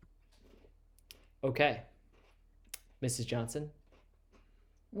Okay, Mrs. Johnson.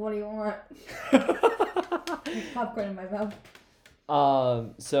 What do you want? There's popcorn in my mouth.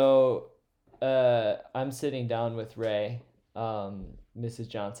 So, I'm sitting down with Ray, Mrs.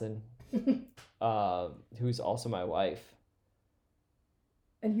 Johnson, who's also my wife.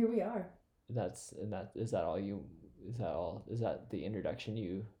 And here we are. Is that all? Is that the introduction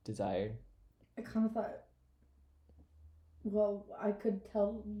you desired? I kind of thought, well, I could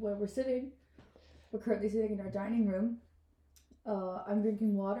tell where we're sitting. We're currently sitting in our dining room. I'm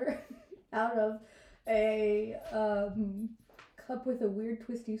drinking water out of a cup with a weird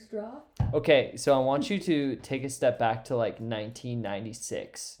twisty straw. Okay, so I want you to take a step back to like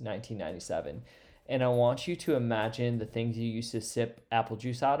 1996, 1997. And I want you to imagine the things you used to sip apple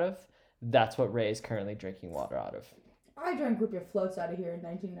juice out of. That's what Ray is currently drinking water out of. I drank root beer floats out of here in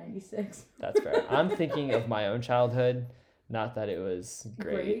 1996. That's fair. I'm thinking of my own childhood. Not that it was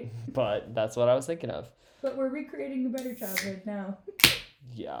great, but that's what I was thinking of. But we're recreating a better childhood now.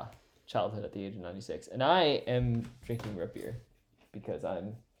 Yeah, childhood at the age of 96. And I am drinking root beer because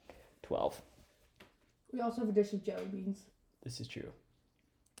I'm 12. We also have a dish of jelly beans. This is true.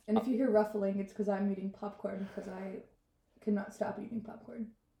 And if you hear ruffling, it's because I'm eating popcorn because I cannot stop eating popcorn.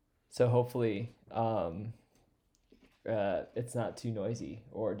 So hopefully it's not too noisy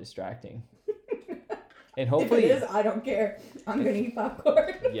or distracting. And hopefully if it is, I don't care. I'm going to eat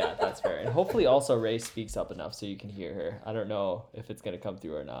popcorn. Yeah, that's fair. And hopefully also Ray speaks up enough so you can hear her. I don't know if it's going to come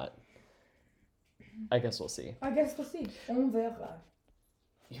through or not. I guess we'll see. On verra.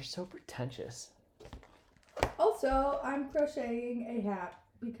 You're so pretentious. Also, I'm crocheting a hat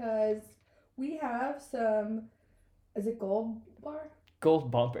because we have some, is it gold bar?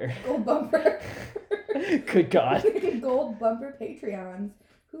 Gold bumper. Gold bumper. Good God. Gold bumper Patreons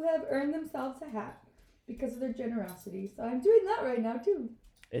who have earned themselves a hat because of their generosity. So I'm doing that right now too.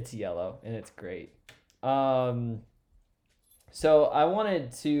 It's yellow and it's great. So I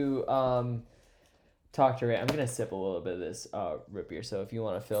wanted to talk to Ray. I'm gonna sip a little bit of this root beer. So if you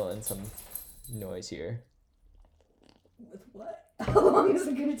want to fill in some noise here. With what? How long is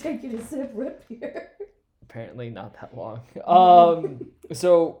it gonna take you to sip root beer? Apparently not that long.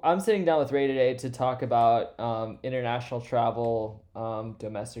 So I'm sitting down with Ray today to talk about international travel,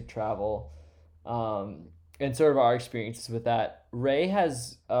 domestic travel, and sort of our experiences with that. Ray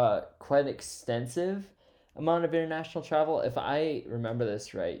has quite an extensive amount of international travel. If I remember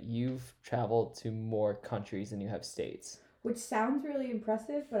this right, you've traveled to more countries than you have states. Which sounds really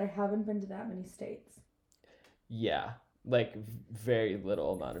impressive, but I haven't been to that many states. Yeah, like very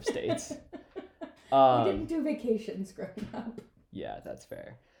little amount of states. We didn't do vacations growing up. Yeah, that's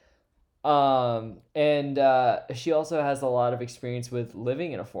fair. And she also has a lot of experience with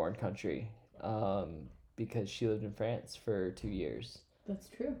living in a foreign country, because she lived in France for 2 years. That's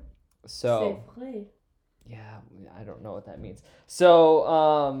true. So, C'est vrai. yeah, I don't know what that means.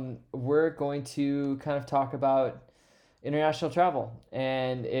 So, we're going to kind of talk about international travel.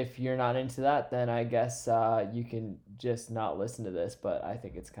 And if you're not into that, then I guess you can just not listen to this, but I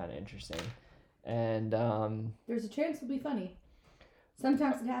think it's kind of interesting. And there's a chance it'll be funny.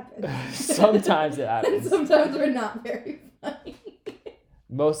 Sometimes it happens. Sometimes it happens. And sometimes we're not very funny.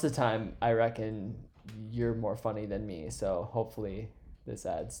 Most of the time, I reckon you're more funny than me. So hopefully this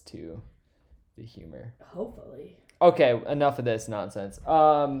adds to the humor. Hopefully. Okay, enough of this nonsense.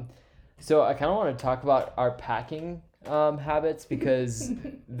 So I kind of want to talk about our packing habits because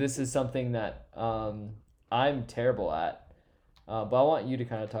this is something that I'm terrible at. But I want you to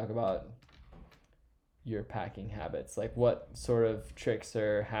kind of talk about your packing habits. Like, what sort of tricks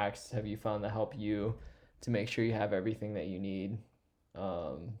or hacks have you found that help you to make sure you have everything that you need,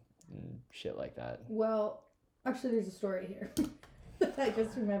 and shit like that? Well, actually, there's a story here that I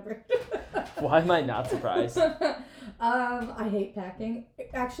just remembered. Why am I not surprised? I hate packing.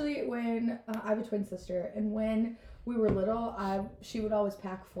 Actually, when I have a twin sister, and when we were little, she would always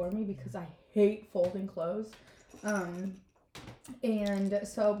pack for me because I hate folding clothes. And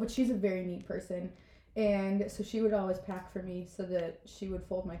so, but she's a very neat person. And so she would always pack for me so that she would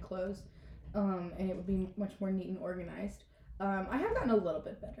fold my clothes, and it would be much more neat and organized. I have gotten a little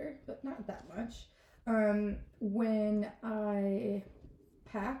bit better, but not that much. When I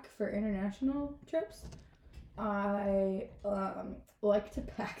pack for international trips, I like to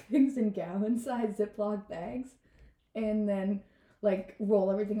pack things in gallon-sized Ziploc bags, and then like roll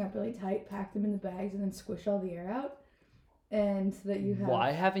everything up really tight, pack them in the bags, and then squish all the air out, and so that you have.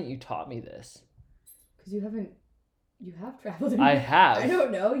 Why haven't you taught me this? Because you have traveled. I have. I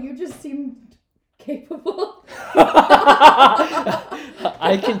don't know. You just seemed capable.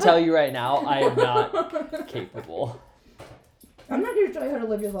 I can tell you right now, I am not capable. I'm not here to tell you how to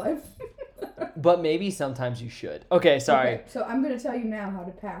live your life. But maybe sometimes you should. Okay, sorry. Okay, so I'm gonna tell you now how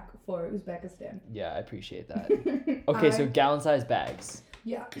to pack for Uzbekistan. Yeah, I appreciate that. Okay, so gallon-sized bags.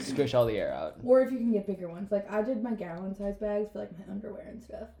 Yeah. Squish all the air out. Or if you can get bigger ones. Like, I did my gallon-sized bags for, like, my underwear and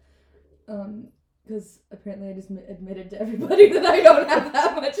stuff. Because apparently I just admitted to everybody that I don't have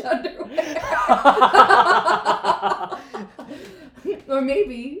that much underwear. Or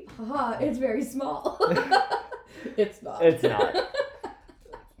maybe, haha, it's very small. It's not. It's not.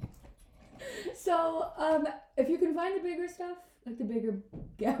 So, if you can find the bigger stuff, like the bigger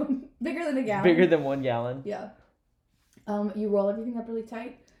gallon, bigger than a gallon. Bigger than 1 gallon. Yeah. You roll everything up really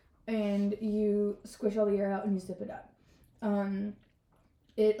tight, and you squish all the air out, and you zip it up.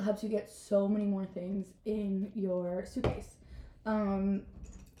 It helps you get so many more things in your suitcase. When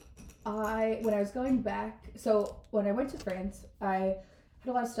I was going back, so when I went to France, I had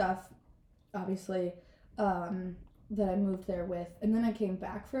a lot of stuff, obviously, that I moved there with, and then I came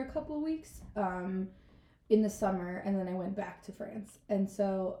back for a couple of weeks in the summer, and then I went back to France, and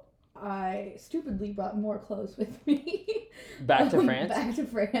so I stupidly brought more clothes with me. Back to France? Back to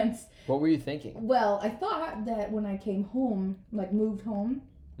France. What were you thinking? Well, I thought that when I came home, like moved home,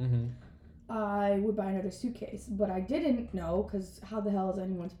 I would buy another suitcase, but I didn't know, because how the hell is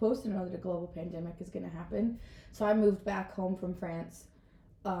anyone supposed to know that a global pandemic is going to happen? So I moved back home from France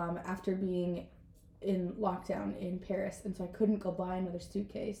after being in lockdown in Paris, and so I couldn't go buy another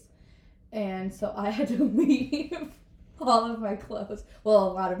suitcase, and so I had to leave all of my clothes, well,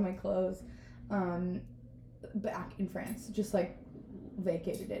 a lot of my clothes, back in France, just like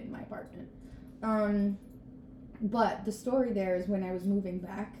vacated it in my apartment. But the story there is when I was moving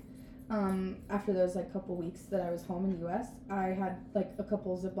back, after those like couple weeks that I was home in the US, I had like a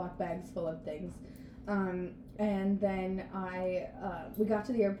couple Ziploc bags full of things. And then we got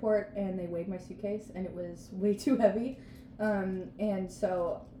to the airport and they weighed my suitcase and it was way too heavy. And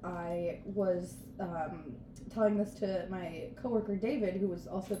so I was telling this to my coworker David, who was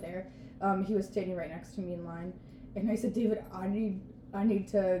also there. He was standing right next to me in line, and I said, David, I need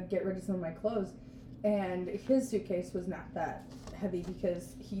to get rid of some of my clothes. And his suitcase was not that heavy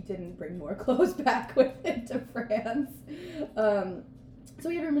because he didn't bring more clothes back with him to France. So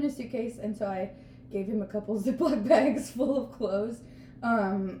he had room in his suitcase, and so I gave him a couple Ziploc bags full of clothes,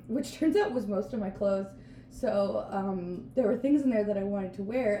 which turns out was most of my clothes. So there were things in there that I wanted to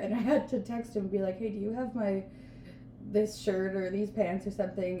wear, and I had to text him and be like, hey, do you have this shirt or these pants or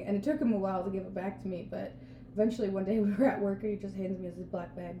something? And it took him a while to give it back to me, but eventually one day we were at work and he just hands me a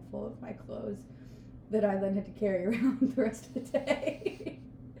Ziploc bag full of my clothes that I then had to carry around the rest of the day,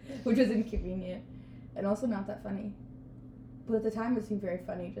 which was inconvenient and also not that funny. But at the time it seemed very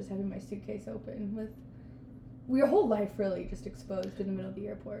funny just having my suitcase open with your whole life really just exposed in the middle of the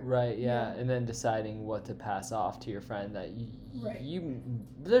airport. Right, yeah. And then deciding what to pass off to your friend that you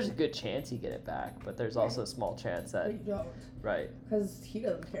there's a good chance you get it back, but there's also a small chance that you don't. Right. Because he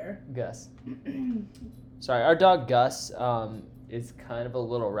doesn't care. Gus. Sorry, our dog Gus is kind of a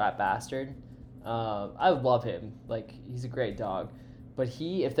little rat bastard. I love him. Like, he's a great dog. But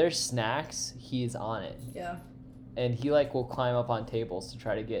if there's snacks, he's on it. Yeah. And he will climb up on tables to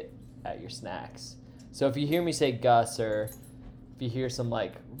try to get at your snacks. So if you hear me say Gus, or if you hear some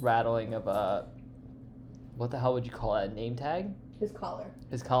rattling of a, what the hell would you call it, a name tag? His collar.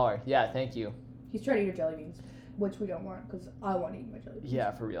 His collar. Yeah, thank you. He's trying to eat your jelly beans, which we don't want because I want to eat my jelly beans.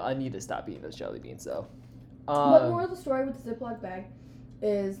 Yeah, for real. I need to stop eating those jelly beans though. But more of the story with the Ziploc bag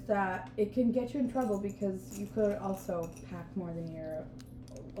is that it can get you in trouble because you could also pack more than you're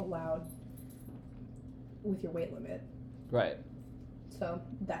allowed with your weight limit. Right. So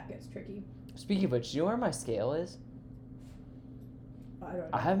that gets tricky. Speaking of which, do you know where my scale is? I don't know.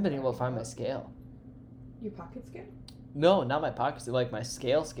 I haven't been able to find my scale. Your pocket scale? No, not my pocket scale. Like my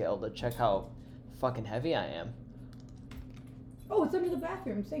scale to check how fucking heavy I am. Oh, it's under the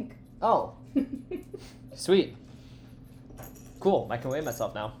bathroom sink. Oh. Sweet. Cool. I can weigh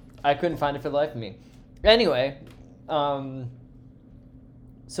myself now. I couldn't find it for the life of me. Anyway, so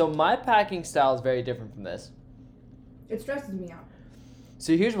my packing style is very different from this. It stresses me out.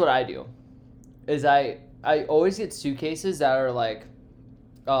 So here's what I do. Is I always get suitcases that are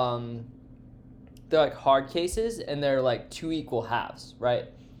they're hard cases and they're two equal halves, right?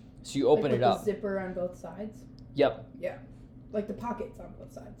 So you open it up. With the zipper on both sides? Yep. Yeah. Like the pockets on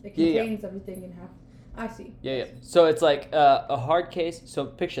both sides. It Yeah, contains everything in half. I see. Yeah. So it's a hard case. So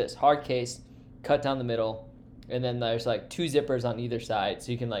picture this, hard case, cut down the middle, and then there's 2 zippers on either side,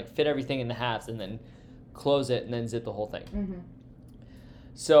 so you can fit everything in the halves and then close it and then zip the whole thing. Mm-hmm.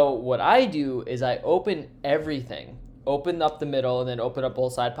 So what I do is I open everything, open up the middle and then open up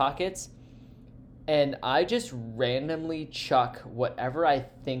both side pockets, and I just randomly chuck whatever I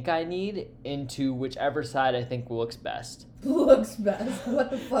think I need into whichever side I think looks best. Looks best. What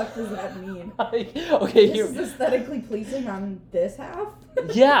the fuck does that mean? Okay, This is aesthetically pleasing on this half?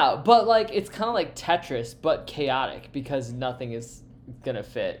 Yeah, but like it's kind of like Tetris, but chaotic because nothing is gonna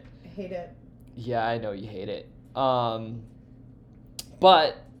fit. I hate it. Yeah, I know you hate it.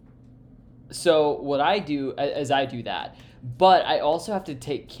 But so what I do is I do that, but I also have to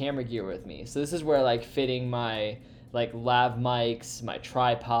take camera gear with me. So this is where like fitting my like lav mics, my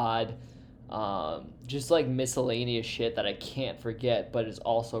tripod, just like miscellaneous shit that I can't forget, but is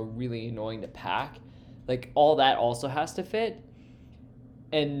also really annoying to pack. Like all that also has to fit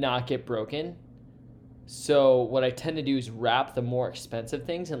and not get broken. So what I tend to do is wrap the more expensive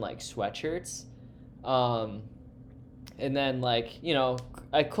things in like sweatshirts. And then like, you know,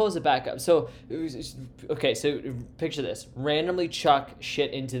 I close it back up. So okay, so picture this. Randomly chuck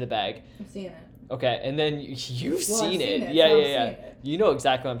shit into the bag. I'm seeing it. Okay, and then you've seen it. It, Yeah, so yeah, yeah. You know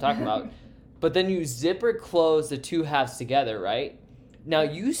exactly what I'm talking about. But then you zipper close the two halves together, right? Now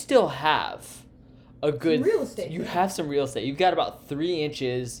you still have a good some real estate. You have some real estate. You've got about 3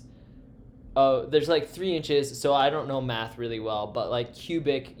 inches. There's like 3 inches, so I don't know math really well, but like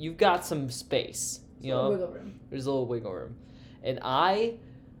cubic, you've got some space. You know, wiggle room. There's a little wiggle room, and I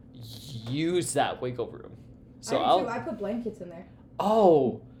use that wiggle room. So I put blankets in there.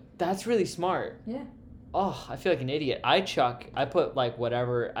 Oh, that's really smart. Yeah. Oh, I feel like an idiot. I put like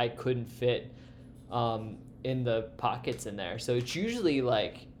whatever I couldn't fit in the pockets in there. So it's usually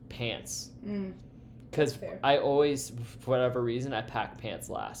like pants. Because I always, for whatever reason, I pack pants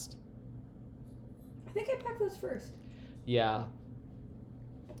last. I think I pack those first. Yeah.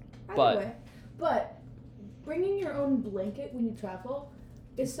 Either way. But bringing your own blanket when you travel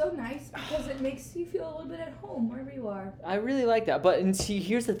is so nice because it makes you feel a little bit at home wherever you are. I really like that. But and see,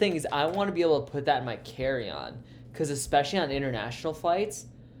 here's the thing is I want to be able to put that in my carry-on because especially on international flights,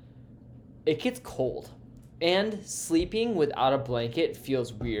 it gets cold. And sleeping without a blanket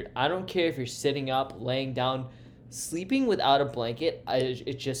feels weird. I don't care if you're sitting up, laying down. Sleeping without a blanket,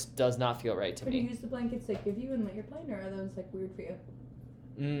 it just does not feel right to me. Do you use the blankets they give you in your plane, or are those like weird for you?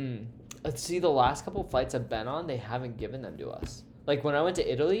 Let's see, the last couple of flights I've been on, they haven't given them to us. Like when I went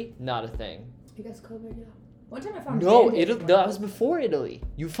to Italy, not a thing. Because COVID, yeah. One time I found Italy. That was before Italy.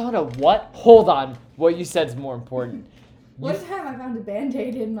 You found a what? Hold on. What you said is more important. One time I found a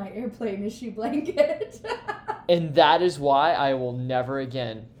Band-Aid in my airplane issue blanket. And that is why I will never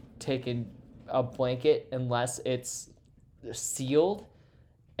again take a blanket unless it's sealed.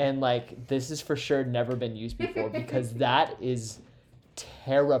 And like, this is for sure never been used before because that is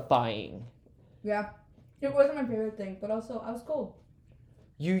terrifying. Yeah. It wasn't my favorite thing, but also I was cold.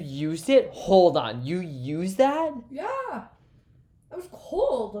 You used it? Hold on. You used that? Yeah. I was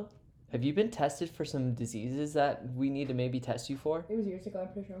cold. Have you been tested for some diseases that we need to maybe test you for? It was years ago.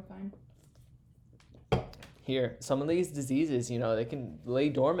 I'm pretty sure I'm fine. Here, some of these diseases, you know, they can lay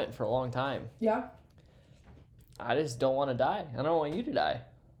dormant for a long time. Yeah. I just don't want to die. I don't want you to die.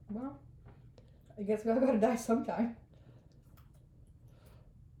 Well, I guess we all gotta die sometime.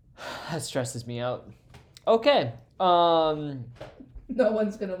 That stresses me out. Okay. No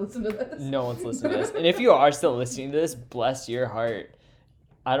one's gonna listen to this. No one's listening to this. And if you are still listening to this, bless your heart.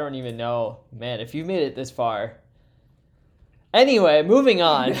 I don't even know. Man, if you made it this far. Anyway, moving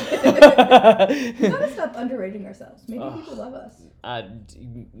on. We gotta stop underrating ourselves. Maybe people love us.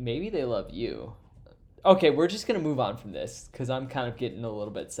 Maybe they love you. Okay, we're just going to move on from this because I'm kind of getting a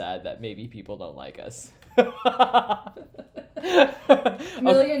little bit sad that maybe people don't like us.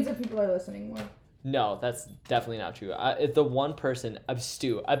 Millions of people are listening more. No, that's definitely not true. The one person,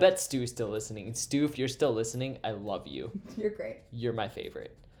 Stu. I bet Stu's still listening. Stu, if you're still listening, I love you. You're great. You're my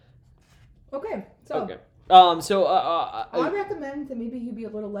favorite. Okay, so. Okay. I recommend that maybe you be a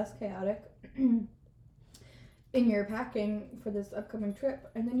little less chaotic in your packing for this upcoming trip,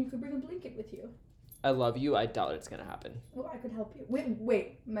 and then you could bring a blanket with you. I love you. I doubt it's gonna happen. Well, I could help you.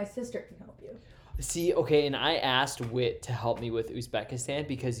 Wait, my sister can help you. See, okay, and I asked Wit to help me with Uzbekistan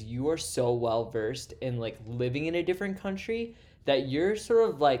because you are so well versed in like living in a different country that you're sort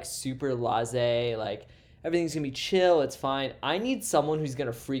of like super laissez, like everything's gonna be chill, it's fine. I need someone who's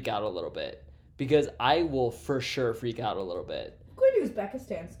gonna freak out a little bit because I will for sure freak out a little bit. Going to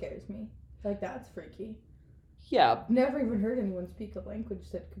Uzbekistan scares me. Like, that's freaky. Yeah. Never even heard anyone speak a language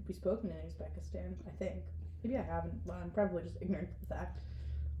that could be spoken in Uzbekistan, I think. Maybe I haven't. Well, I'm probably just ignorant to the fact.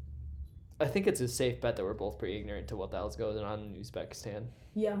 I think it's a safe bet that we're both pretty ignorant to what the hell's going on in Uzbekistan.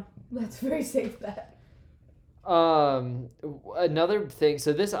 Yeah, that's a very safe bet. Another thing,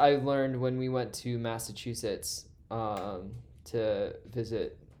 so this I learned when we went to Massachusetts to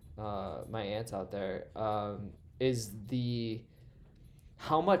visit my aunts out there, is the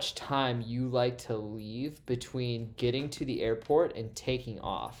how much time you like to leave between getting to the airport and taking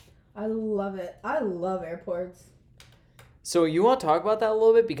off. I love it. I love airports. So you want to talk about that a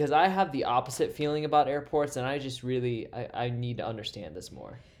little bit, because I have the opposite feeling about airports, and I just really I need to understand this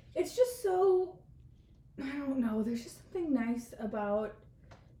more. It's just so, I don't know, there's just something nice about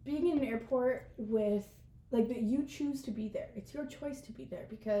being in an airport with, like, that you choose to be there. It's your choice to be there,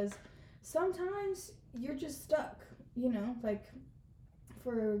 because sometimes you're just stuck, like,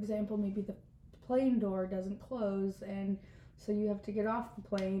 for example, maybe the plane door doesn't close, and so you have to get off the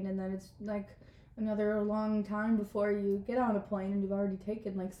plane, and then it's like another long time before you get on a plane, and you've already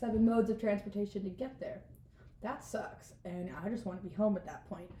taken like 7 modes of transportation to get there. That sucks, and I just want to be home at that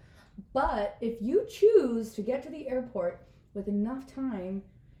point. But if you choose to get to the airport with enough time,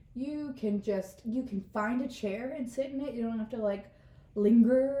 you can find a chair and sit in it. You don't have to like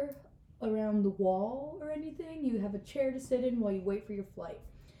linger around the wall or anything. You have a chair to sit in while you wait for your flight.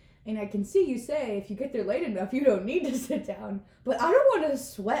 And I can see you say, if you get there late enough, you don't need to sit down. But I don't want to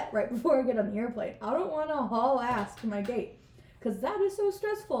sweat right before I get on the airplane. I don't want to haul ass to my gate, because that is so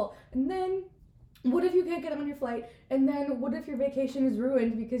stressful. And then what if you can't get on your flight? And then what if your vacation is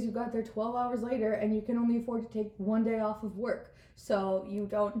ruined because you got there 12 hours later and you can only afford to take 1 day off of work? So you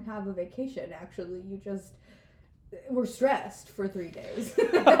don't have a vacation, actually. You just were stressed for 3 days.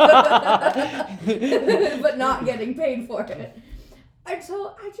 But not getting paid for it. And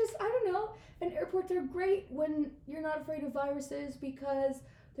so I don't know. And airports are great when you're not afraid of viruses, because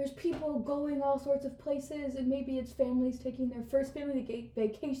there's people going all sorts of places, and maybe it's families taking their first family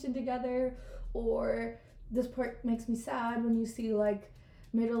vacation together. Or this part makes me sad when you see like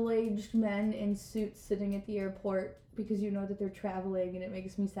middle-aged men in suits sitting at the airport, because you know that they're traveling, and it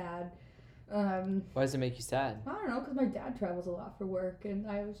makes me sad. Why does it make you sad? I don't know, because my dad travels a lot for work, and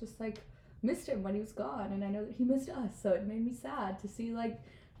I was just like, missed him when he was gone, and I know that he missed us, so it made me sad to see like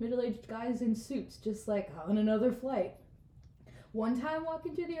middle-aged guys in suits just like on another flight. One time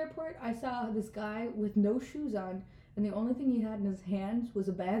walking through the airport, I saw this guy with no shoes on, and the only thing he had in his hands was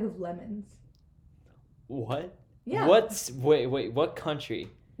a bag of lemons. What? Yeah. Wait, what country?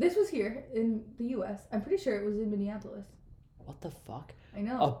 This was here in the U.S. I'm pretty sure it was in Minneapolis. What the fuck? I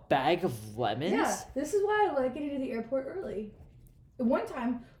know. A bag of lemons? Yeah, this is why I like getting to the airport early. One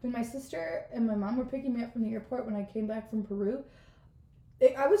time, when my sister and my mom were picking me up from the airport when I came back from Peru,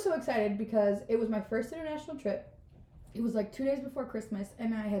 I was so excited because it was my first international trip. It was like 2 days before Christmas,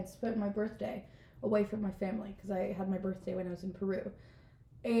 and I had spent my birthday away from my family because I had my birthday when I was in Peru.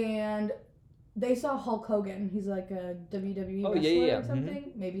 And they saw Hulk Hogan. He's like a WWE wrestler or something.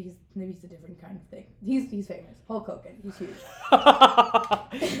 Mm-hmm. Maybe he's a different kind of thing. He's famous. Hulk Hogan. He's huge.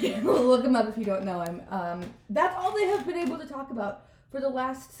 Look him up if you don't know him. That's all they have been able to talk about for the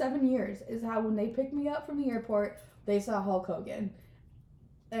last 7 years, is how when they picked me up from the airport, they saw Hulk Hogan.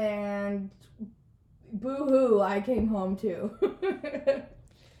 And boo-hoo, I came home too.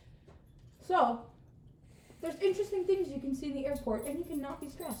 So, there's interesting things you can see in the airport, and you cannot be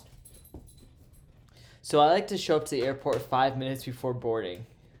stressed. So I like to show up to the airport 5 minutes before boarding.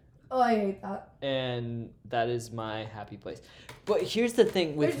 Oh, I hate that. And that is my happy place. But here's the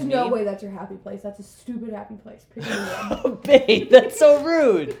thing with There's no way that's your happy place. That's a stupid happy place. Pick one. Babe, that's so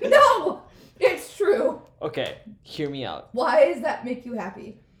rude. No! It's true. Okay, hear me out. Why does that make you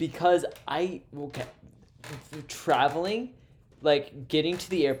happy? Because traveling, like getting to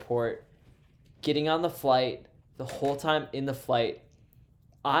the airport, getting on the flight, the whole time in the flight,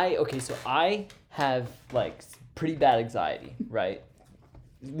 I have like pretty bad anxiety, right?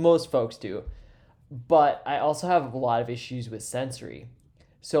 Most folks do. But I also have a lot of issues with sensory.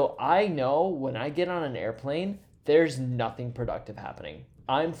 So I know when I get on an airplane, there's nothing productive happening.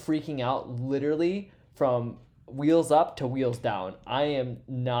 I'm freaking out literally from wheels up to wheels down. I am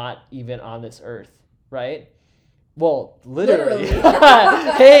not even on this earth, right? Well, literally.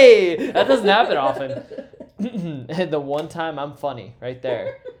 Hey, that doesn't happen often. And the one time I'm funny right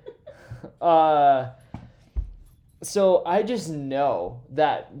there. So I just know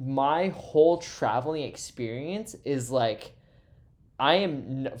that my whole traveling experience is like,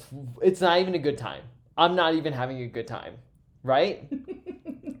 it's not even a good time. I'm not even having a good time, right?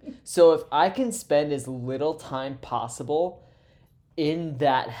 So if I can spend as little time possible in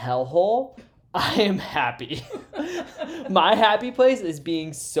that hellhole, I am happy. My happy place is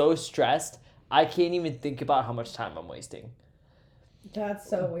being so stressed, I can't even think about how much time I'm wasting. That's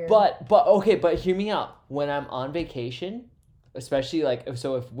so weird. But hear me out. When I'm on vacation, especially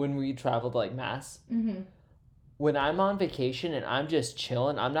when we travel to like Mass, mm-hmm. When I'm on vacation and I'm just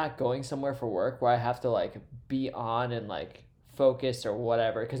chilling, I'm not going somewhere for work where I have to like be on and like focused or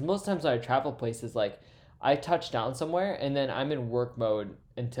whatever. Because most times when I travel places, like I touch down somewhere and then I'm in work mode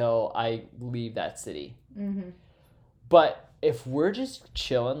until I leave that city. Mm-hmm. But if we're just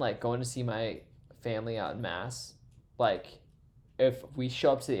chilling, like going to see my family out in Mass, like if we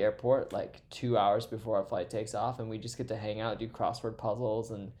show up to the airport like 2 hours before our flight takes off and we just get to hang out, do crossword puzzles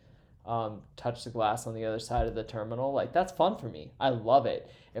and touch the glass on the other side of the terminal, like that's fun for me. I love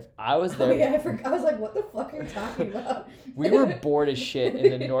it. If I was there, Oh yeah, I forgot. I was like, what the fuck are you talking about? we were bored as shit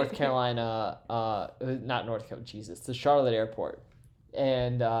in the North Carolina, not North Carolina, Jesus, the Charlotte airport,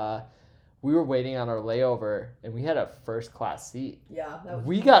 and we were waiting on our layover, and we had a first class seat. Yeah, that was.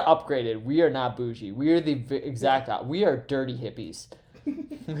 We got upgraded. We are not bougie. We are the exact. We are dirty hippies,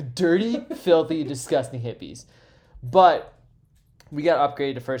 dirty, filthy, disgusting hippies, but we got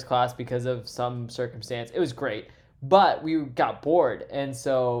upgraded to first class because of some circumstance. It was great. But we got bored, and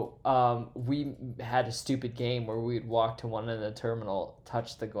so we had a stupid game where we'd walk to one end of the terminal,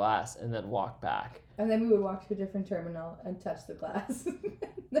 touch the glass, and then walk back. And then we would walk to a different terminal and touch the glass, and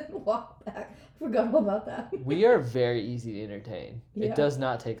then walk back. I forgot all about that. We are very easy to entertain. Yeah. It does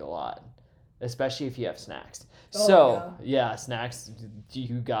not take a lot, especially if you have snacks. Oh, So, yeah, snacks,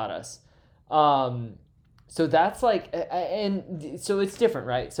 you got us. So that's like, and so it's different,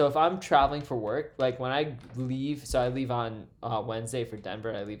 right? So if I'm traveling for work, like when I leave, so I leave on Wednesday for Denver,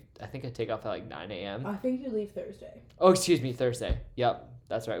 and I think I take off at like 9 a.m. I think you leave Thursday. Oh, excuse me, Thursday. Yep,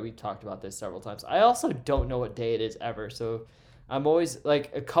 that's right. We talked about this several times. I also don't know what day it is ever. So I'm always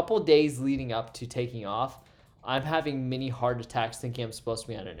like a couple days leading up to taking off, I'm having mini heart attacks thinking I'm supposed to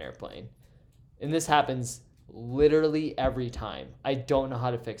be on an airplane. And this happens literally every time. I don't know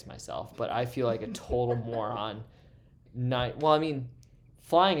how to fix myself, but I feel like a total moron.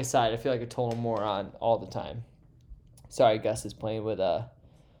 Flying aside, I feel like a total moron all the time. Sorry, Gus is playing with a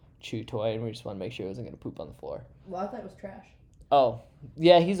chew toy, and we just want to make sure it wasn't going to poop on the floor. Well, I thought it was trash. Oh,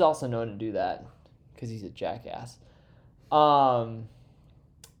 yeah, he's also known to do that because he's a jackass. So,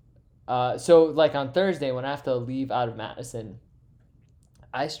 like on Thursday, when I have to leave out of Madison,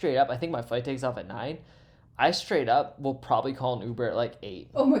 I think my flight takes off at 9. I straight up will probably call an Uber at like 8.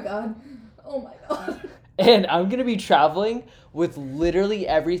 Oh my god. And I'm going to be traveling with literally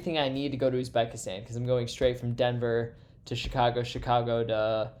everything I need to go to Uzbekistan because I'm going straight from Denver to Chicago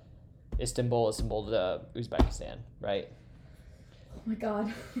to Istanbul to Uzbekistan, right? Oh my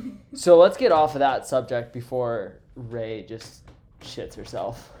god. So let's get off of that subject before Ray just shits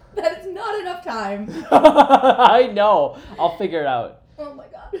herself. That is not enough time. I know. I'll figure it out. Oh my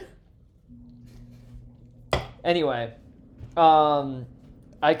god. Anyway,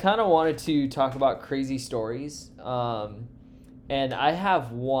 I kind of wanted to talk about crazy stories, and I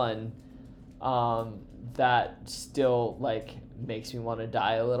have one that still like makes me want to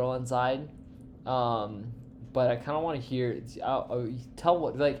die a little inside, but I kind of want to hear tell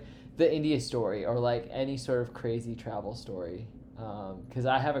what like the India story or like any sort of crazy travel story, because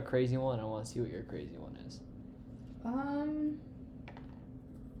I have a crazy one. I want to see what your crazy one is.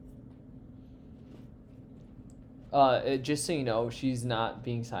 Just so you know, she's not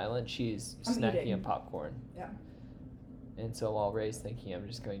being silent. She's snacking on popcorn. Yeah. And so while Ray's thinking, I'm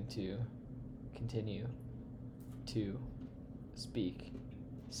just going to continue to speak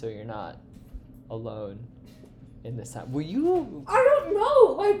so you're not alone in this time. Will you... I don't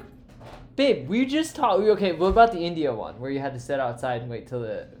know, like... Babe, we just talked... Okay, what about the India one, where you had to sit outside and wait till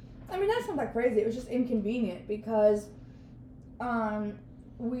the... I mean, that's not that crazy. It was just inconvenient because my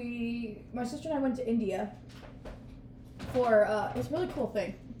sister and I went to India for it was a really cool thing.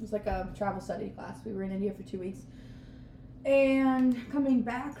 It was like a travel study class. We were in India for 2 weeks. And coming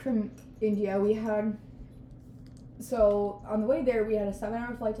back from India, so on the way there, we had a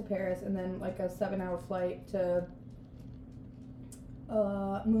 7-hour flight to Paris and then like a 7-hour flight to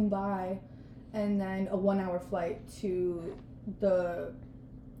Mumbai and then a 1-hour flight to the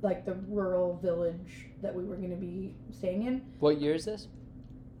rural village that we were going to be staying in. What year is this?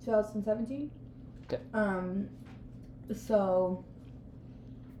 2017. Okay. So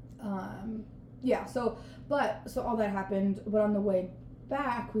all that happened, but on the way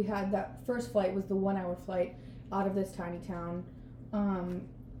back, we had that first flight was the 1-hour flight out of this tiny town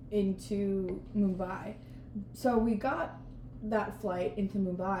into Mumbai. So we got that flight into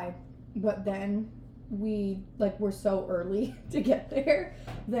Mumbai, but then we were so early to get there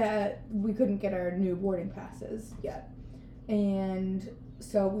that we couldn't get our new boarding passes yet. And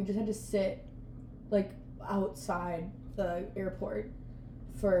so we just had to sit outside the airport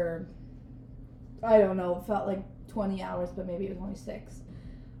for, I don't know, it felt like 20 hours, but maybe it was only 6,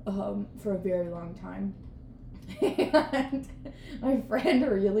 for a very long time. And my friend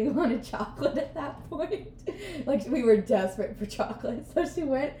really wanted chocolate at that point. Like, we were desperate for chocolate. So she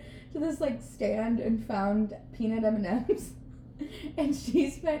went to this, like, stand and found peanut M&Ms. And she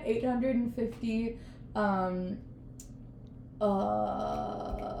spent $850, I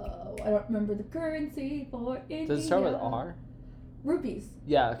don't remember the currency for India. Does it start with R? Rupees.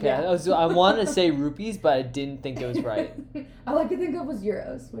 Yeah, okay. Yeah. I wanted to say rupees, but I didn't think it was right. All I could think of was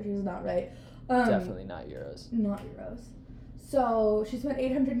euros, which is not right. Definitely not euros. Not euros. So she spent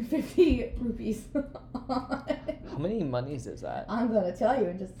 850 rupees on, How many monies is that? I'm going to tell you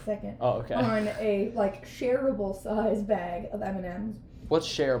in just a second. Oh, okay. On a, like, shareable size bag of M&Ms. What's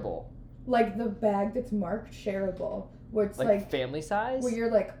shareable? Like, the bag that's marked shareable. Where it's Like family size? where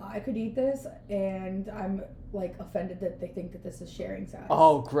you're like, I could eat this, and I'm, like, offended that they think that this is sharing size.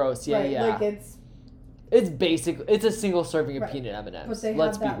 Oh, gross. Yeah, right, yeah. Like, it's it's a single serving of Right. peanut M&Ms. But they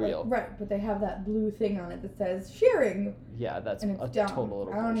Let's have be that, real. Like, right, but they have that blue thing on it that says sharing, Yeah, that's and it's a dumb. total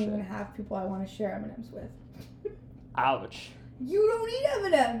little I don't bullshit. even have people I want to share M&Ms with. Ouch. You don't eat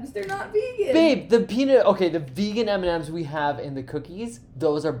M&Ms. They're not vegan. Babe, the vegan M&Ms we have in the cookies,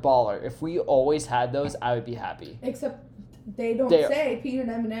 those are baller. If we always had those, I would be happy. Except they don't They are- say peanut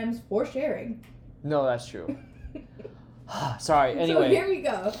M&Ms for sharing. No, that's true. Sorry, So anyway. here we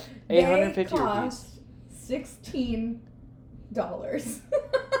go. 850 they rupees. cost $16.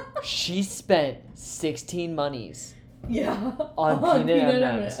 She spent 16 monies Yeah. on peanut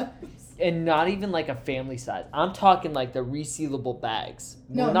M&Ms. M&Ms. And not even like a family size. I'm talking like the resealable bags.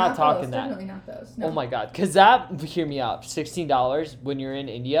 No, We're not talking those. that. Definitely not those. No. Oh my god. Because that, hear me out, $16 when you're in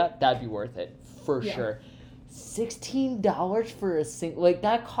India, that'd be worth it. For Yeah. sure. $16 for a single, like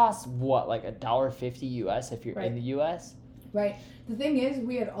that costs what? Like $1.50 US if you're in Right. the US? Right. The thing is,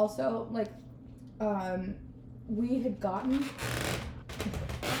 we had also, like, we had gotten...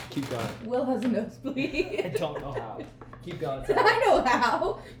 Keep going. Will has a nosebleed. I don't know how. Keep going. I know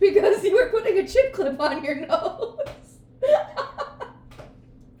how, because you were putting a chip clip on your nose.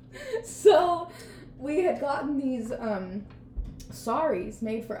 So, we had gotten these saris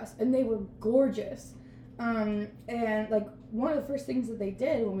made for us, and they were gorgeous. And, like, one of the first things that they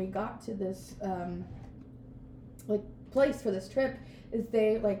did when we got to this, like, place for this trip is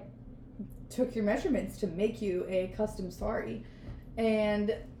they, like, took your measurements to make you a custom sari.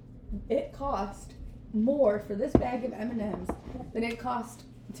 And it cost more for this bag of M&Ms than it cost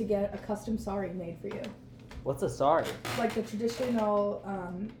to get a custom sari made for you. What's a sari? Like the traditional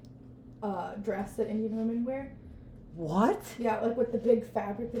dress that Indian women wear. What? Yeah, like with the big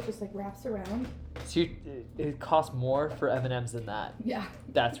fabric that just like wraps around. So it costs more for M&Ms than that. Yeah.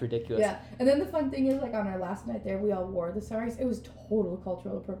 That's ridiculous. Yeah. And then the fun thing is, like, on our last night there, we all wore the saris. It was total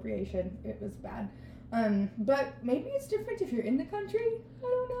cultural appropriation. It was bad. But maybe it's different if you're in the country. I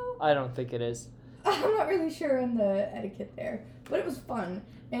don't know. I don't think it is. I'm not really sure on the etiquette there, but it was fun,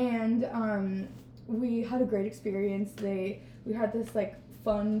 and we had a great experience. We had this like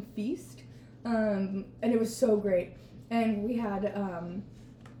fun feast, and it was so great. And we had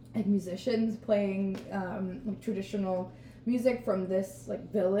like musicians playing like traditional music from this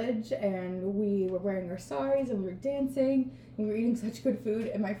like village, and we were wearing our saris and we were dancing and we were eating such good food.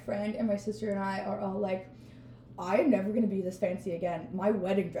 And my friend and my sister and I are all like, I'm never going to be this fancy again. My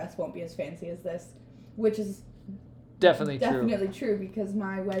wedding dress won't be as fancy as this, which is Definitely true because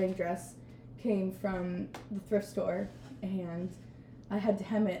my wedding dress came from the thrift store, and I had to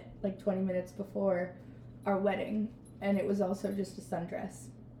hem it like 20 minutes before our wedding, and it was also just a sundress.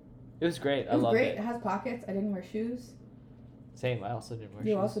 It was great. It was great. it. It has pockets. I didn't wear shoes. Same. I also didn't wear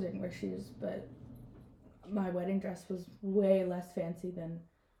You shoes. also didn't wear shoes, but my wedding dress was way less fancy than...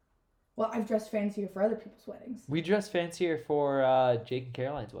 Well, I've dressed fancier for other people's weddings. We dressed fancier for Jake and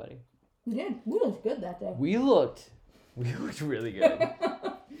Caroline's wedding. We did. We looked good that day. We looked really good.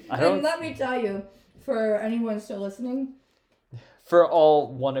 And let me tell you, for anyone still listening, For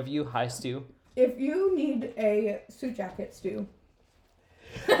all one of you, hi Stu. if you need a suit jacket, Stu.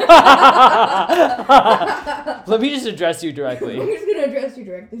 Let me just address you directly. I'm just gonna address you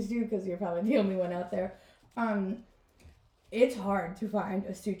directly, Stu, because you're probably the only one out there. It's hard to find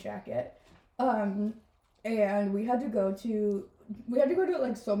a suit jacket, and we had to go to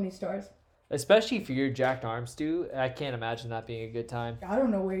like so many stores. Especially if you're jacked arms, Stu. I can't imagine that being a good time. I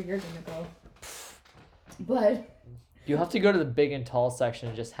don't know where you're gonna go, but You have to go to the big and tall section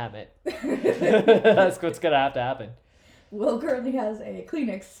and just hem it. That's what's gonna have to happen. Will currently has a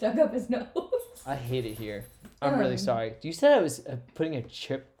Kleenex stuck up his nose. I hate it here. I'm really sorry. You said I was putting a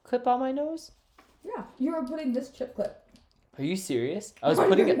chip clip on my nose? Yeah, you were putting this chip clip. Are you serious? I was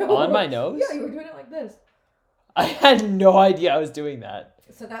putting it on my nose? Yeah, you were doing it like this. I had no idea I was doing that.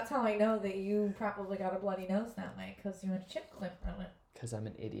 So that's how I know that you probably got a bloody nose that night because you had a chip clip on it. Because I'm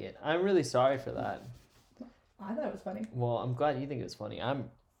an idiot. I'm really sorry for that. I thought it was funny. Well, I'm glad you think it was funny. I'm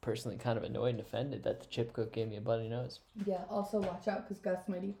personally kind of annoyed and offended that the chip cook gave me a bloody nose. Yeah. Also, watch out because Gus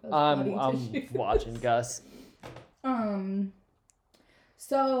might eat those I'm bloody tissues. watching Gus.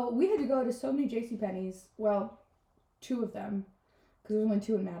 So we had to go to so many JCPenney's. Well, 2 of them, because there's only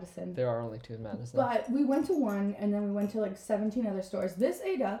 2 in Madison. There are only 2 in Madison. But we went to one, and then we went to like 17 other stores. This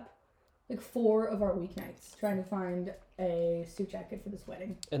ate up like 4 of our weeknights trying to find a suit jacket for this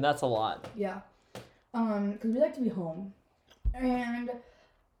wedding. And that's a lot. Yeah. Because we like to be home. And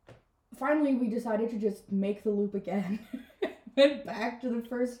finally we decided to just make the loop again. Went back to the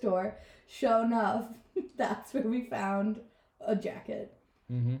first store. Sure enough, that's where we found a jacket.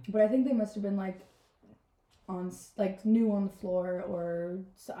 Mm-hmm. But I think they must have been new on the floor, or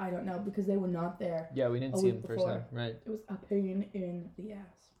so, I don't know, because they were not there. Yeah, we didn't A see week him the first before. time. Right. It was a pain in the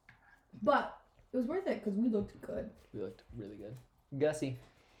ass. But it was worth it because we looked good. We looked really good. Gussie.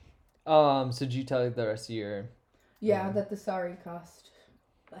 So did you tell the rest of your... Yeah, that the sari cost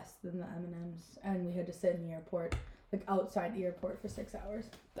less than the M&Ms, and we had to sit in the airport, like outside the airport for 6 hours.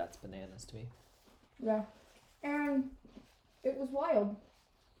 That's bananas to me. Yeah, and it was wild,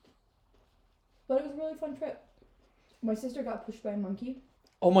 but it was a really fun trip. My sister got pushed by a monkey.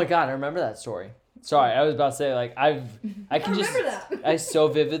 Oh my god, I remember that story. Sorry, I was about to say, like, I can just... remember that. I so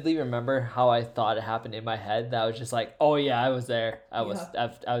vividly remember how I thought it happened in my head that I was just like, oh yeah, I was there. I was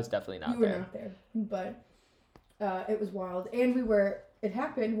definitely not You were there. not there, but it was wild. And it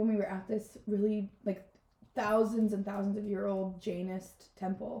happened when we were at this really, like, thousands and thousands of year old Jainist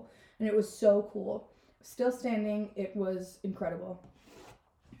temple. And it was so cool. Still standing. It was incredible.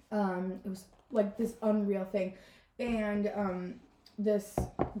 It was like this unreal thing. And this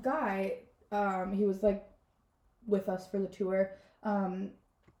guy, he was like with us for the tour.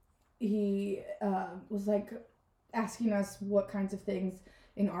 He was like asking us what kinds of things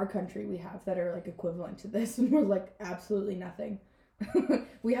in our country we have that are like equivalent to this, and we're like, absolutely nothing.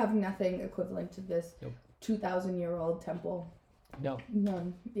 We have nothing equivalent to this. Nope. 2,000-year-old temple. No.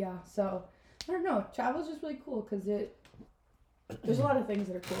 None. Yeah. So I don't know. Travel's just really cool because there's a lot of things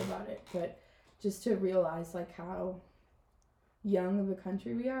that are cool about it, but just to realize like how young of a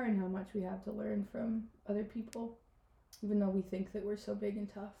country we are and how much we have to learn from other people, even though we think that we're so big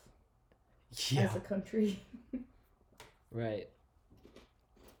and tough as a country. Right.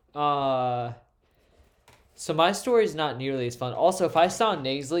 So my story is not nearly as fun. Also, if I sound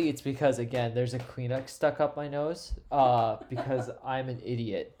nasally, it's because, again, there's a Kleenex stuck up my nose, because I'm an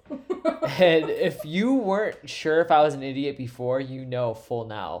idiot. And if you weren't sure if I was an idiot before, you know full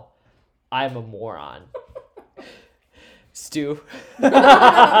now, I'm a moron. Stu. Stu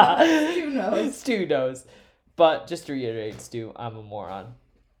knows. Stu knows. But just to reiterate, Stu, I'm a moron.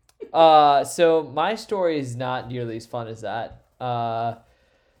 So my story is not nearly as fun as that.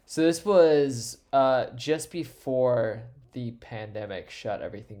 So this was just before the pandemic shut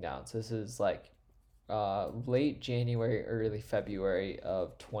everything down. So this is like late January, early February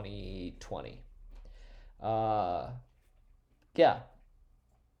of 2020. Yeah.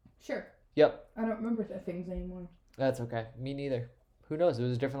 Sure. Yep. I don't remember the things anymore. That's okay. Me neither. Who knows? It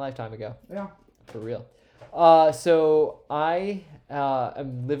was a different lifetime ago. Yeah. For real. So I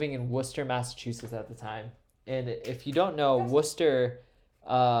am living in Worcester, Massachusetts at the time. And if you don't know, Worcester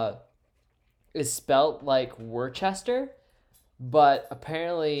is spelt like Worcester, but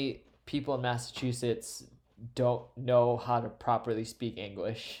apparently people in Massachusetts don't know how to properly speak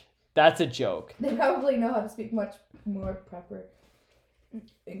English. That's a joke. They probably know how to speak much more proper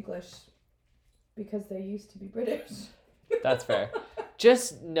English because they used to be British. That's fair.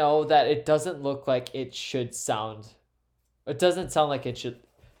 Just know that it doesn't look like it should sound. It doesn't sound like it should.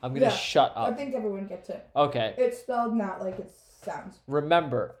 I'm going to shut up. I think everyone gets it. Okay. It's spelled not like it sounds.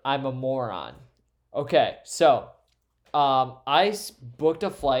 Remember, I'm a moron. Okay, so I booked a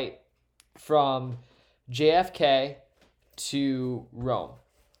flight from JFK to Rome,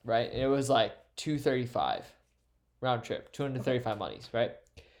 right? And it was like $235 round trip, 235 monies, right?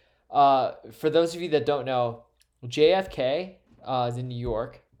 For those of you that don't know, JFK is in New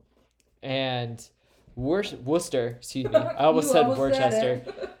York, and Worcester, excuse me, I almost said Worcester.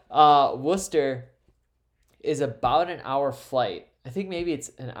 Worcester is about an hour flight. I think maybe it's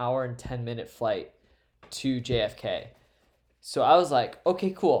an hour and 10-minute flight to JFK. So I was like,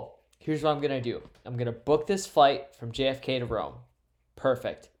 okay, cool. Here's what I'm going to do. I'm going to book this flight from JFK to Rome.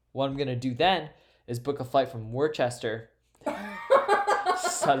 Perfect. What I'm going to do then is book a flight from Worcester.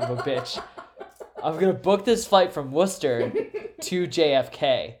 Son of a bitch. I'm going to book this flight from Worcester to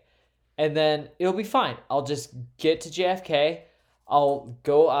JFK. And then it'll be fine. I'll just get to JFK. I'll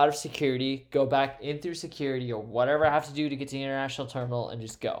go out of security, go back in through security or whatever I have to do to get to the international terminal and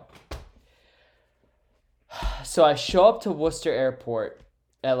just go. So I show up to Worcester Airport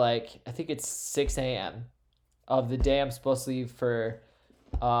at I think it's 6 a.m. of the day I'm supposed to leave for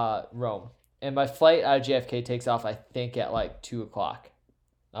Rome. And my flight out of JFK takes off, I think, at 2 o'clock.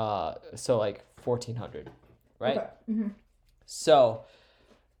 So 1400, right? Okay. Mm-hmm. So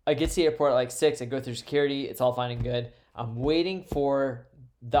I get to the airport at 6. I go through security. It's all fine and good. I'm waiting for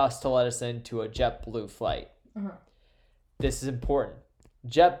us to let us into a JetBlue flight. Uh-huh. This is important.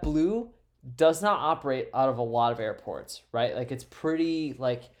 JetBlue does not operate out of a lot of airports, right? It's pretty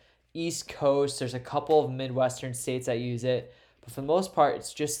East Coast. There's a couple of Midwestern states that use it. But for the most part,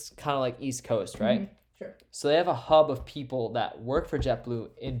 it's just kind of East Coast, right? Mm-hmm. Sure. So they have a hub of people that work for JetBlue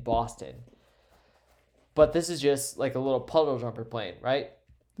in Boston. But this is just a little puddle jumper plane, right?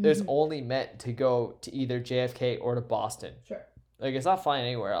 It's only meant to go to either JFK or to Boston. Sure. It's not flying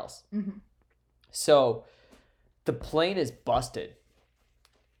anywhere else. Mm-hmm. So the plane is busted.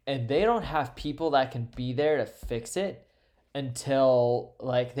 And they don't have people that can be there to fix it until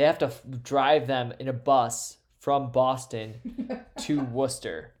they have to drive them in a bus from Boston to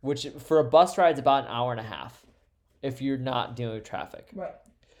Worcester, which for a bus ride is about an hour and a half if you're not dealing with traffic. Right.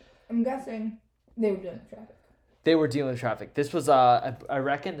 I'm guessing they were dealing with traffic. They were dealing with traffic. This was I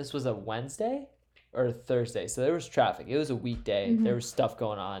reckon this was a Wednesday or a Thursday. So there was traffic. It was a weekday. Mm-hmm. There was stuff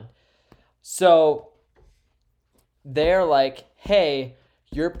going on. So they're like, hey,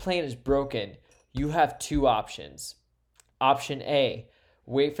 your plane is broken. You have two options. Option A,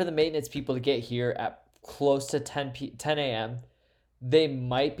 wait for the maintenance people to get here at close to 10 a.m. They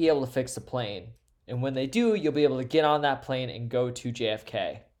might be able to fix the plane. And when they do, you'll be able to get on that plane and go to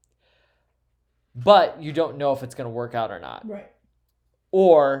JFK. But you don't know if it's going to work out or not. Right.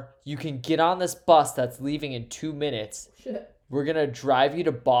 Or you can get on this bus that's leaving in 2 minutes. Shit. We're going to drive you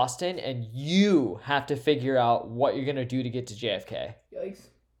to Boston and you have to figure out what you're going to do to get to JFK. Yikes.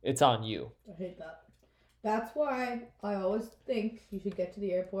 It's on you. I hate that. That's why I always think you should get to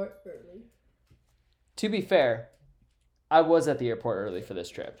the airport early. To be fair, I was at the airport early for this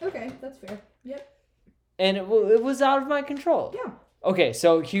trip. Okay, that's fair. Yep. And it was out of my control. Yeah. Okay,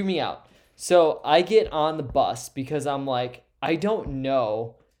 so hear me out. So I get on the bus because I'm like, I don't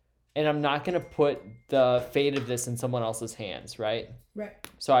know, and I'm not going to put the fate of this in someone else's hands, right? Right.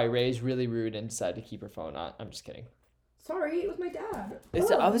 So I raised really rude and decided to keep her phone on. I'm just kidding. Sorry, it was my dad. It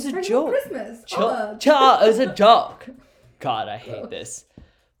was a trying to joke. go Christmas. Chill, it was a joke. God, I hate this.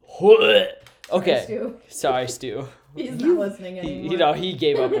 Okay. Stu. Sorry, Stu. He's not listening anymore. He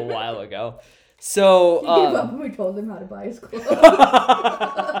gave up a while ago. So He gave up when we told him how to buy his clothes.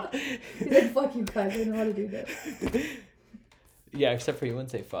 He's like, fuck you guys, I know how to do this. Yeah, except for you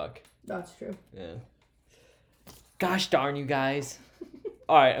wouldn't say fuck. That's true. Yeah. Gosh darn you guys.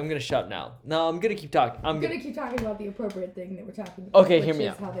 Alright, I'm gonna shut up now. No, I'm gonna keep talking. I'm gonna keep talking about the appropriate thing that we're talking about. Okay, hear me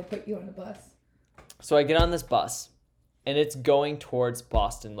which out. is how they put you on the bus. So I get on this bus, and it's going towards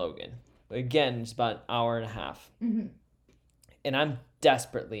Boston Logan. Again, it's about an hour and a half. Mm-hmm. And I'm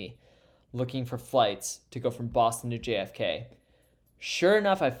desperately looking for flights to go from Boston to JFK. Sure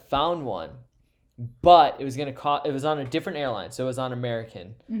enough, I found one, but it was gonna cost. It was on a different airline, so it was on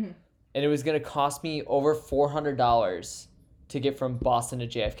American, Mm-hmm. and it was gonna cost me over $400 to get from Boston to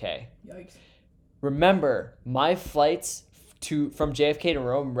JFK. Yikes. Remember, my flights from JFK to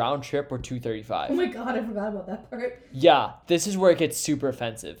Rome round trip were Oh $235. my god, I forgot about that part. Yeah, this is where it gets super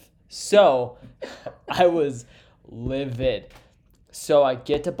offensive. So, I was livid. So I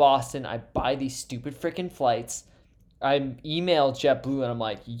get to Boston, I buy these stupid freaking flights. I email JetBlue and I'm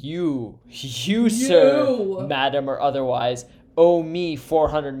like, you, sir, madam, or otherwise, owe me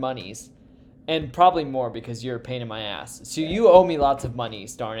 400 monies. And probably more because you're a pain in my ass. So you owe me lots of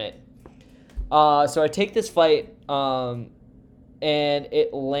monies, darn it. So I take this flight, and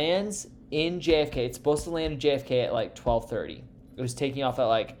it lands in JFK. It's supposed to land in JFK at 12:30. It was taking off at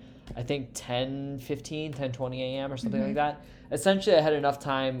I think 10:15, 10:20 a.m. or something like that. Essentially, I had enough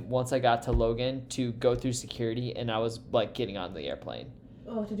time once I got to Logan to go through security, and I was getting on the airplane.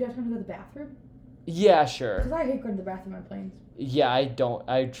 Oh, did you have time to go to the bathroom? Yeah, sure. Because I hate going to the bathroom on planes. Yeah, I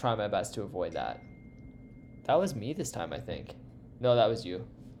try my best to avoid that. That was me this time, I think. No, that was you.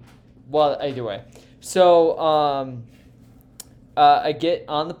 Well, either way. So, I get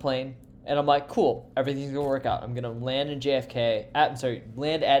on the plane, and I'm like, cool, everything's gonna work out. I'm gonna land at JFK at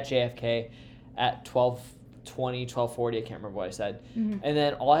 12:20, 12:40, I can't remember what I said. Mm-hmm. And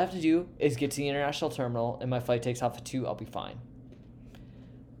then all I have to do is get to the international terminal, and my flight takes off at 2, I'll be fine.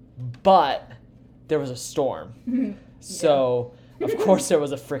 But there was a storm. So, of course there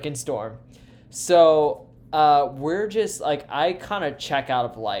was a freaking storm. So, we're just like, I kind of check out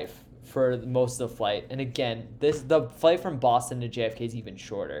of life for most of the flight. And again, the flight from Boston to JFK is even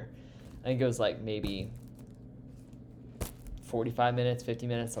shorter. I think it was like maybe 45 minutes, 50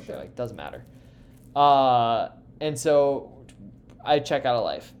 minutes, something like, doesn't matter. And so I check out of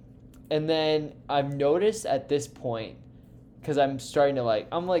life. And then I've noticed at this point, because I'm starting to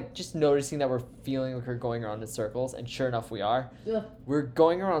I'm just noticing that we're feeling like we're going around in circles, and sure enough, we are. Yeah. We're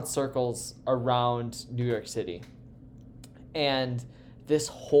going around circles around New York City. And this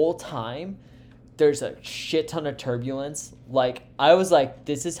whole time, there's a shit ton of turbulence. Like, I was like,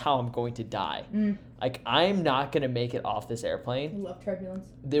 this is how I'm going to die. Like, I'm not going to make it off this airplane. I love turbulence.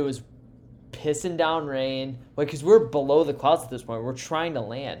 There was pissing down rain. Like, because we're below the clouds at this point. We're trying to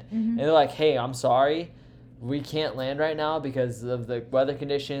land. And they're like, hey, I'm sorry. We can't land right now because of the weather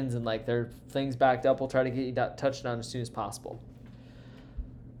conditions and, like, there are things backed up. We'll try to get you touchdown as soon as possible.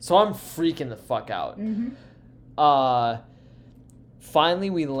 So I'm freaking the fuck out. Finally,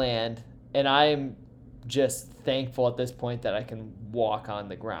 we land, and I'm just thankful at this point that I can walk on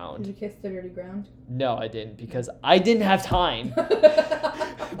the ground. Did you kiss the dirty ground? No, I didn't, because I didn't have time.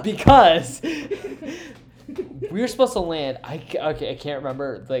 Because we were supposed to land. I can't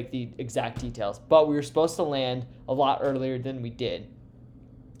remember like the exact details, but we were supposed to land a lot earlier than we did.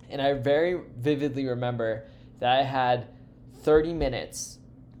 And I very vividly remember that I had 30 minutes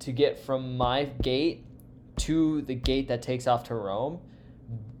to get from my gate to the gate that takes off to Rome.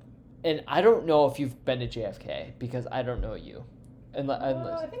 And I don't know if you've been to JFK, because I don't know you.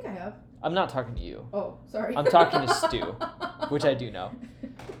 I think I have. I'm not talking to you. Oh, sorry. I'm talking to Stu, which I do know.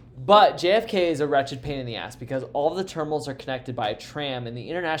 But JFK is a wretched pain in the ass because all of the terminals are connected by a tram, and the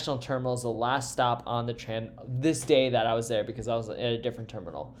international terminal is the last stop on the tram this day that I was there, because I was at a different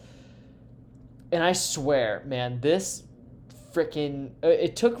terminal. And I swear, man, this freaking...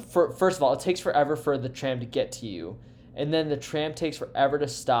 First of all, it takes forever for the tram to get to you. And then the tram takes forever to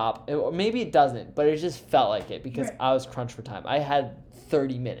stop. Or maybe it doesn't, but it just felt like it because I was crunched for time. I had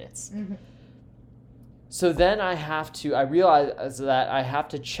 30 minutes. So then I realized that I have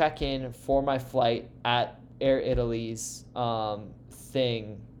to check in for my flight at Air Italy's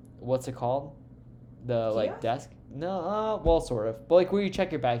thing. What's it called? The Kiosk? desk? No, well, sort of. But like where you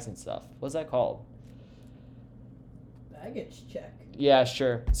check your bags and stuff. What's that called? Baggage check. Yeah,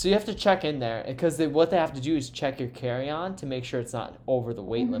 sure. So you have to check in there because what they have to do is check your carry-on to make sure it's not over the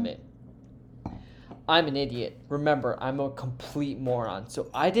weight limit. I'm an idiot. Remember, I'm a complete moron. So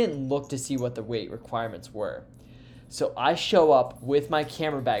I didn't look to see what the weight requirements were. So I show up with my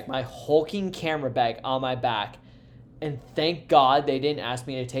camera bag, my hulking camera bag on my back. And thank God they didn't ask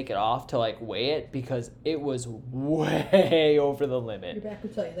me to take it off to weigh it, because it was way over the limit. Your back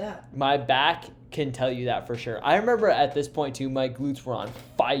will tell you that. My back can tell you that for sure. I remember at this point too, my glutes were on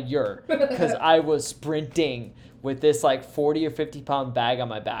fire because I was sprinting with this 40 or 50 pound bag on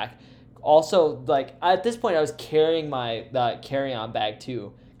my back. Also, at this point I was carrying my carry-on bag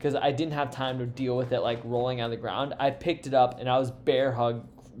too, because I didn't have time to deal with it rolling on the ground. I picked it up and I was bear hug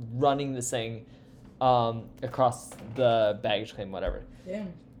running this thing across the baggage claim, whatever.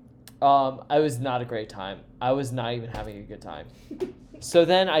 Damn. I was not a great time. I was not even having a good time. So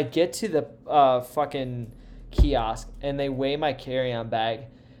then I get to the fucking kiosk, and they weigh my carry-on bag,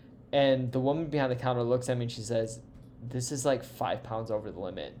 and the woman behind the counter looks at me and she says, "This is 5 pounds over the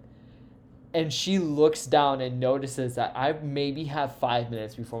limit." And she looks down and notices that I maybe have 5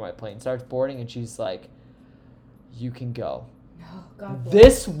 minutes before my plane starts boarding, and she's like, "You can go." Oh, God bless.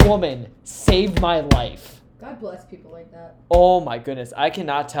 This woman saved my life. God bless people like that. Oh my goodness. I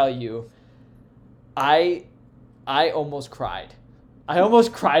cannot tell you. I almost cried. I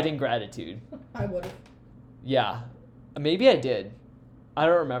almost cried in gratitude. I would have. Yeah. Maybe I did. I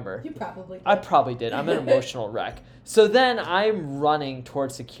don't remember. You probably did. I probably did. I'm an emotional wreck. So then I'm running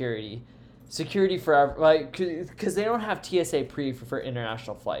towards security. Security forever. Because they don't have TSA pre for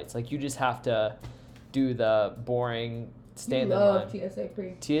international flights. You just have to do the boring... Stand in line. Love TSA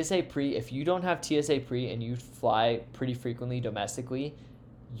pre. TSA pre, if you don't have TSA pre and you fly pretty frequently domestically,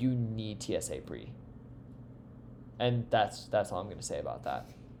 you need TSA pre. And that's all I'm going to say about that.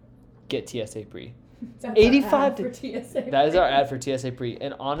 Get TSA pre. That's 85 our ad for TSA. That is our ad for TSA pre.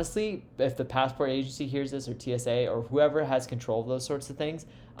 And honestly, if the passport agency hears this, or TSA, or whoever has control of those sorts of things,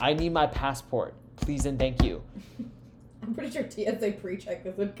 I need my passport. Please and thank you. I'm pretty sure TSA pre-check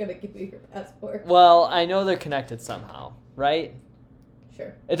isn't going to give you your passport. Well, I know they're connected somehow, right?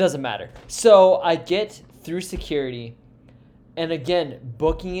 Sure. It doesn't matter. So I get through security, and again,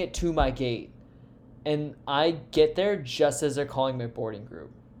 booking it to my gate. And I get there just as they're calling my boarding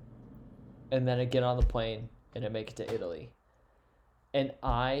group. And then I get on the plane, and I make it to Italy. And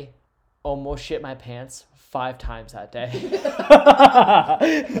I almost shit my pants 5 times that day.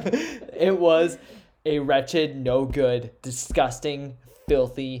 It was a wretched, no good, disgusting,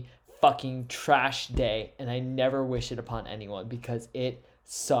 filthy, fucking trash day, and I never wish it upon anyone because it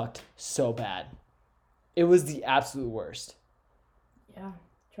sucked so bad. It was the absolute worst. Yeah,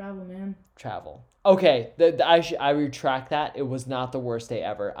 travel, man. Travel. Okay, I retract that. It was not the worst day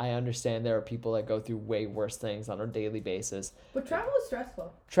ever. I understand there are people that go through way worse things on a daily basis. But travel is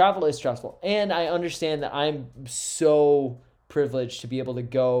stressful. Travel is stressful. And I understand that I'm so privileged to be able to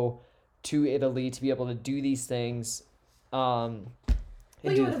go to Italy, to be able to do these things. But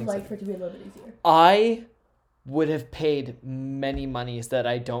you would have liked for it to be a little bit easier. I would have paid many monies that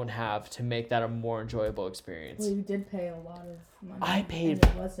I don't have to make that a more enjoyable experience. Well, you did pay a lot of money. I paid.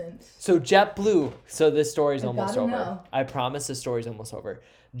 And it wasn't. So JetBlue. So this story's I almost gotta over. know. I promise the story's almost over.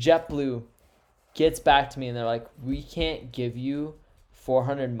 JetBlue gets back to me and they're like, we can't give you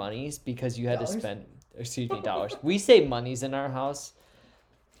 400 monies because you had to spend. Excuse me, dollars. We say monies in our house.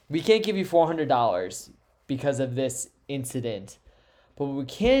 We can't give you $400 because of this incident. But what we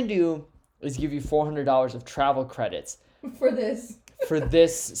can do is give you $400 of travel credits For this. for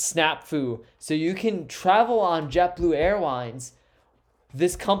this snafu. So you can travel on JetBlue Airlines,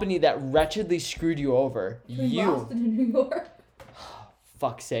 this company that wretchedly screwed you over. Between Boston and New York.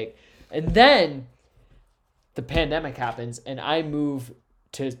 Fuck's sake. And then the pandemic happens and I move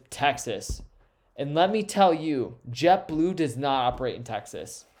to Texas. And let me tell you, JetBlue does not operate in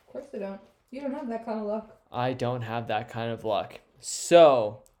Texas. Of course they don't. You don't have that kind of luck. I don't have that kind of luck.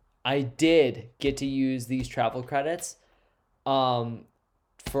 So I did get to use these travel credits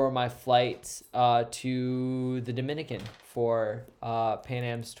for my flight to the Dominican for Pan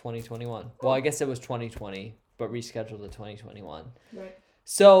Am's 2021. Well, I guess it was 2020, but rescheduled to 2021. Right.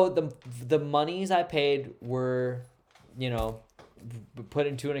 So the monies I paid were, put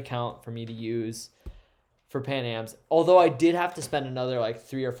into an account for me to use for Pan Am's. Although I did have to spend another like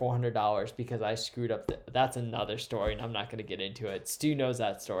 $300 or $400 because I screwed up. That's another story, and I'm not gonna get into it. Stu knows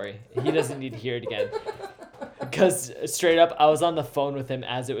that story. He doesn't need to hear it again. Because straight up, I was on the phone with him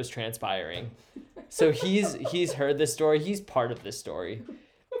as it was transpiring. So he's heard this story. He's part of this story.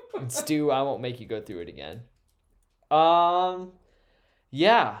 And Stu, I won't make you go through it again.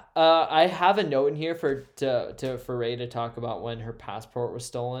 Yeah. I have a note in here for Ray to talk about when her passport was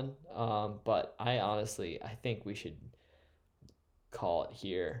stolen. But I think we should call it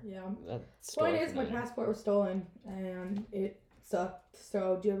here. Yeah. Point is, my passport was stolen and it sucked.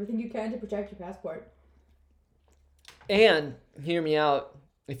 So do everything you can to protect your passport. And hear me out.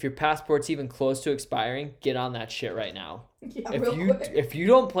 If your passport's even close to expiring, get on that shit right now. Yeah, quick. If you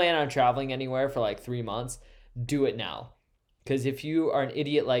don't plan on traveling anywhere for like 3 months, do it now. Because if you are an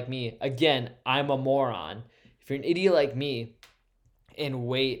idiot like me, again, I'm a moron. If you're an idiot like me and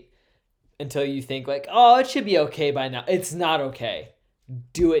wait until you think like, oh, it should be okay by now. It's not okay.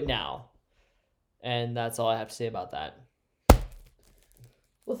 Do it now. And that's all I have to say about that.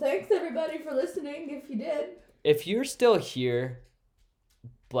 Well, thanks everybody for listening if you did. If you're still here,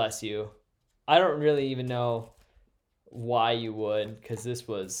 bless you. I don't really even know why you would, because this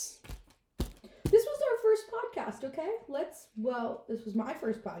was our first podcast, okay? This was my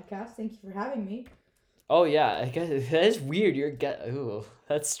first podcast. Thank you for having me. Oh yeah, I guess that is weird. Ooh,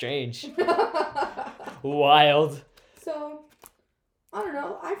 that's strange. Wild. So, I don't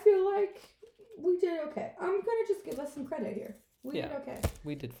know. I feel like we did okay. I'm gonna just give us some credit here. We did okay.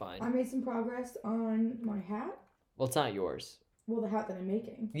 We did fine. I made some progress on my hat. Well, it's not yours. Well, the hat that I'm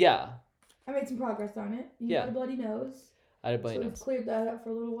making. Yeah. I made some progress on it. You got a bloody nose. I had a bloody nose. We've cleared that up for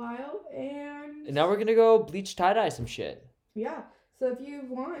a little while, and now we're gonna go bleach tie-dye some shit. Yeah. So if you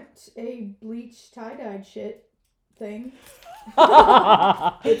want a bleach tie-dyed shit thing,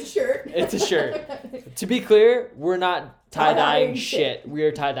 it's a shirt. It's a shirt. To be clear, we're not tie-dyeing shit. We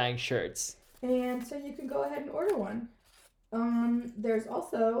are tie-dyeing shirts. And so you can go ahead and order one. There's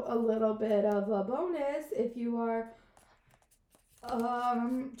also a little bit of a bonus if you are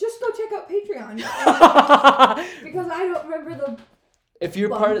just go check out Patreon. Because I don't remember the if you're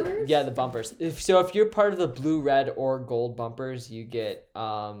bumpers? part of the bumpers. If you're part of the blue, red, or gold bumpers, you get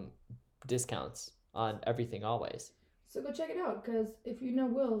discounts on everything always. So go check it out, because if you know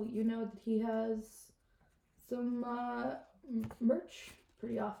Will, you know that he has some merch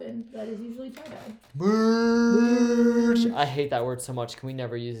pretty often that is usually tie-dye. Merch! I hate that word so much. Can we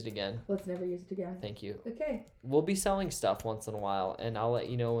never use it again? Let's never use it again. Thank you. Okay. We'll be selling stuff once in a while, and I'll let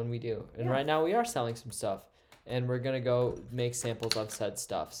you know when we do. And right now we are selling some stuff, and we're going to go make samples of said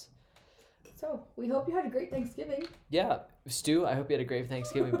stuffs. So, we hope you had a great Thanksgiving. Yeah. Stu, I hope you had a great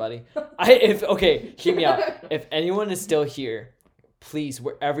Thanksgiving, buddy. Hear me out. If anyone is still here, please,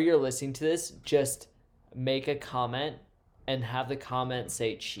 wherever you're listening to this, just make a comment and have the comment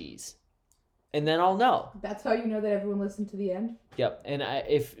say cheese. And then I'll know. That's how you know that everyone listened to the end? Yep. And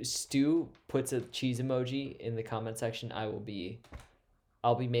if Stu puts a cheese emoji in the comment section, I'll be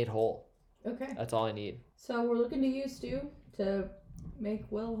made whole. Okay. That's all I need. So we're looking to you, Stu, to make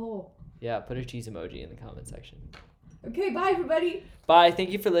Will whole. Yeah, put a cheese emoji in the comment section. Okay, bye, everybody. Bye.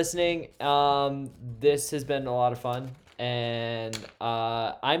 Thank you for listening. This has been a lot of fun. And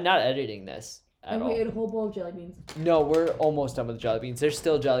I'm not editing this at And all. we ate a whole bowl of jelly beans. No, we're almost done with the jelly beans. There's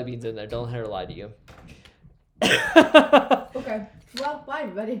still jelly beans in there. Don't let her lie to you. Okay. Well, bye,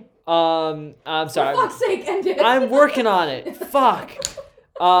 everybody. I'm sorry. For fuck's sake, end it. I'm working on it. Fuck.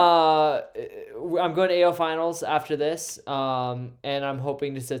 I'm going to AO finals after this. And I'm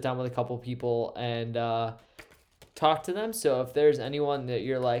hoping to sit down with a couple people and talk to them. So if there's anyone that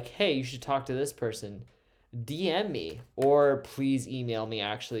you're like, hey, you should talk to this person, DM me, or please email me,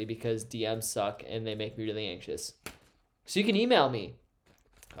 actually, because DMs suck and they make me really anxious. So you can email me,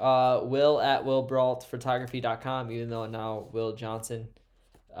 will@willbraultphotography.com, even though I'm now Will Johnson.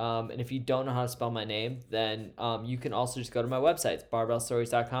 And if you don't know how to spell my name, then you can also just go to my website, it's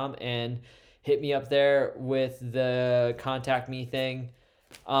barbellstories.com, and hit me up there with the contact me thing.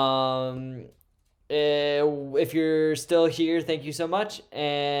 If you're still here, thank you so much,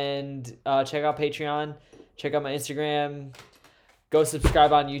 and check out Patreon. Check out my Instagram. Go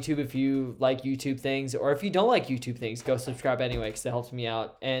subscribe on YouTube if you like YouTube things. Or if you don't like YouTube things, go subscribe anyway because it helps me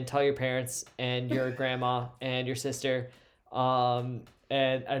out. And tell your parents and your grandma and your sister and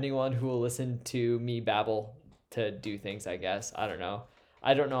anyone who will listen to me babble to do things, I guess. I don't know.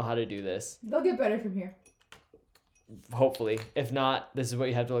 I don't know how to do this. They'll get better from here. Hopefully. If not, this is what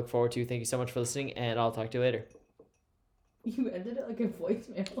you have to look forward to. Thank you so much for listening, and I'll talk to you later. You ended it like a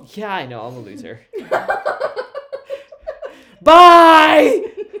voicemail. Yeah, I know. I'm a loser. Bye!